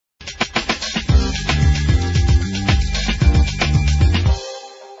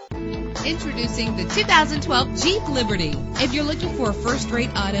Introducing the 2012 Jeep Liberty. If you're looking for a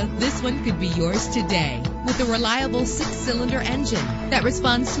first-rate auto, this one could be yours today. With a reliable 6-cylinder engine that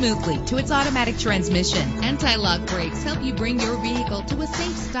responds smoothly to its automatic transmission. Anti-lock brakes help you bring your vehicle to a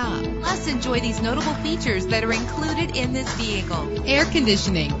safe stop. Plus, enjoy these notable features that are included in this vehicle: air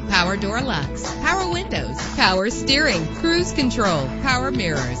conditioning, power door locks, power windows, power steering, cruise control, power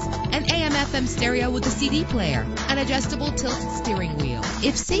mirrors, an AM/FM stereo with a CD player, an adjustable tilt steering wheel.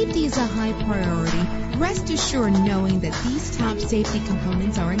 If safety is a high priority, rest assured knowing that these top safety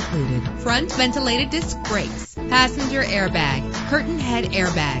components are included: front ventilated disc brakes, passenger airbag, curtain head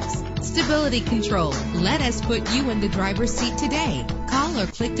airbags, stability control. Let us put you in the driver's seat today. Call or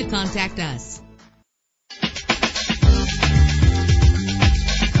click to contact us.